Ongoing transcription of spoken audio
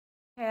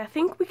I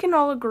think we can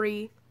all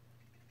agree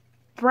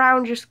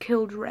Brown just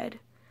killed Red.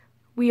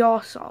 We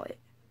all saw it.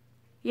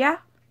 Yeah?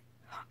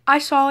 I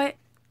saw it.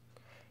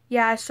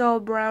 Yeah, I saw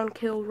Brown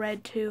kill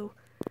Red too.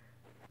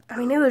 I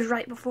mean, it was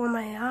right before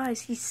my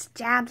eyes. He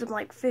stabbed him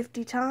like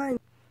 50 times.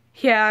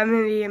 Yeah, I'm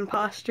the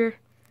imposter.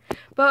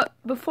 But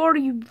before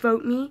you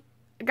vote me,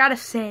 I gotta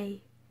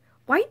say,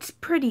 White's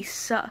pretty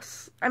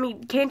sus. I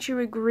mean, can't you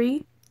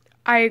agree?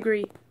 I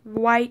agree.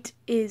 White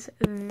is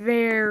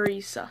very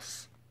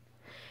sus.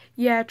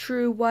 Yeah,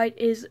 true. White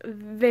is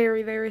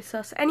very, very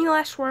sus. Any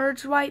last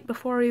words, White,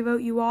 before we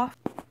vote you off?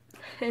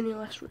 Any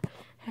last words?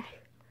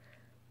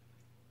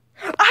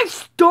 I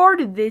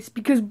started this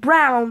because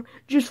Brown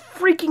just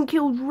freaking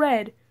killed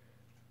Red.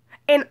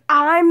 And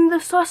I'm the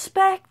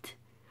suspect?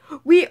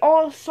 We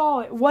all saw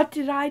it. What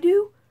did I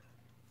do?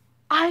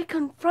 I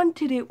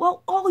confronted it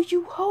while all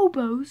you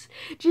hobos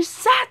just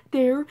sat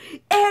there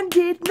and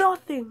did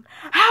nothing.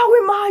 How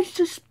am I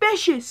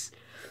suspicious?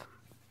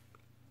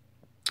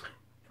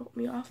 Vote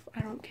me off.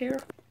 I don't care.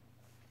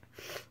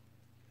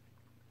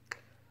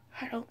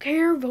 I don't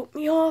care. Vote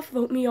me off.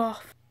 Vote me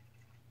off.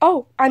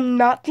 Oh, I'm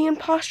not the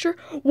imposter?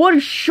 What a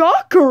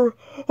shocker!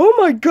 Oh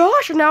my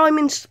gosh, now I'm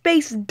in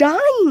space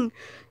dying!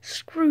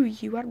 Screw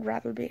you, I'd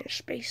rather be in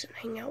space and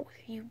hang out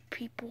with you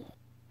people.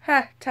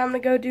 Ha, time to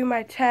go do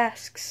my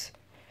tasks.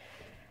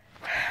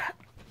 I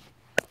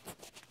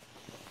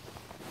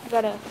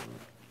gotta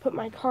put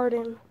my card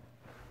in.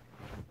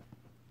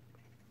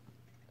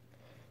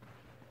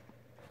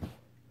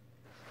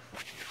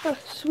 Oh,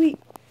 sweet.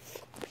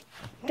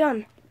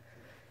 Done.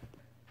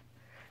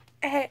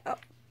 Hey, oh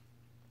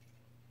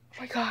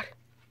my god.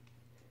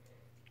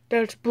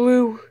 That's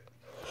blue.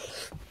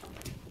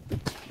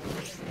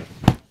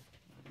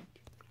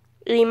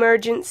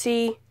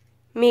 Emergency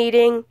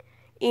meeting.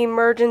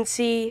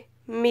 Emergency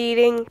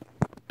meeting.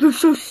 You're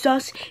so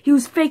sus. He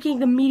was faking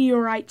the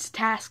meteorites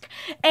task.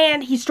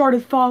 And he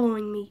started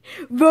following me.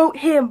 Vote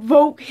him.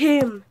 Vote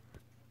him.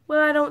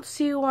 Well, I don't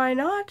see why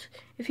not.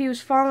 If he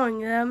was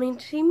following that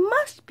means he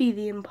must be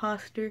the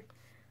imposter.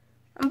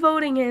 I'm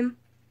voting him.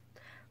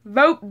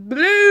 Vote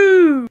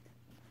blue.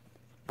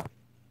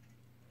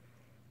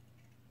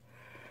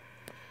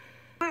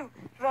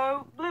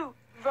 Vote blue,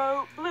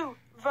 vote blue,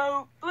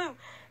 vote blue,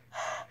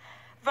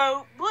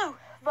 vote blue,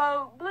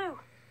 vote blue.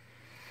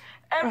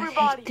 Everybody,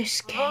 I hate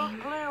this game.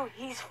 Vote blue,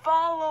 he's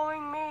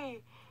following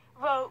me.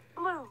 Vote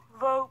blue,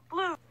 vote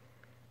blue.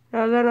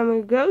 Now that I'm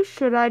a ghost,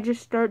 should I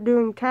just start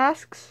doing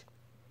tasks?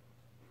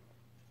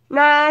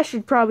 Nah, I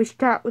should probably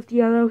start with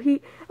yellow. I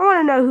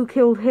want to know who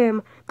killed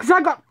him, because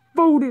I got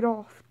voted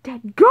off.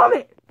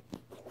 Dadgummit!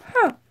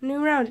 Huh,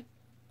 new round.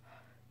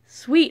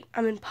 Sweet,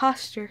 I'm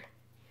imposter.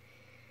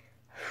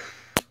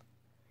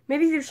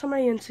 Maybe there's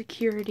somebody in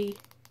security.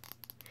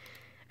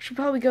 I should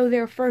probably go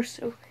there first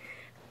so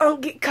I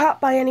don't get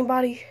caught by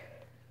anybody.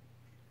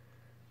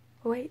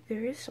 Wait,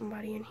 there is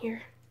somebody in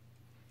here.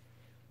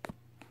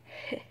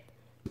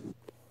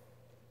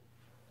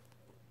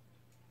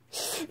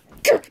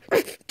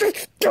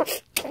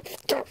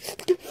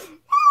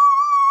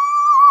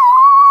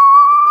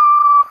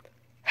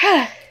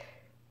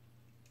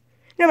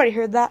 Nobody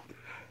heard that.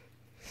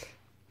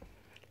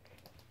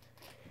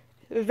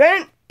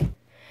 Vent!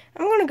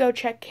 I'm gonna go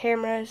check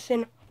cameras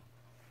and...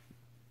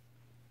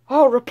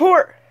 Oh,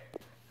 report!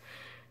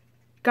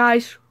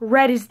 Guys,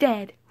 Red is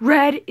dead.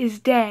 Red is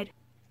dead.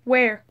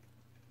 Where?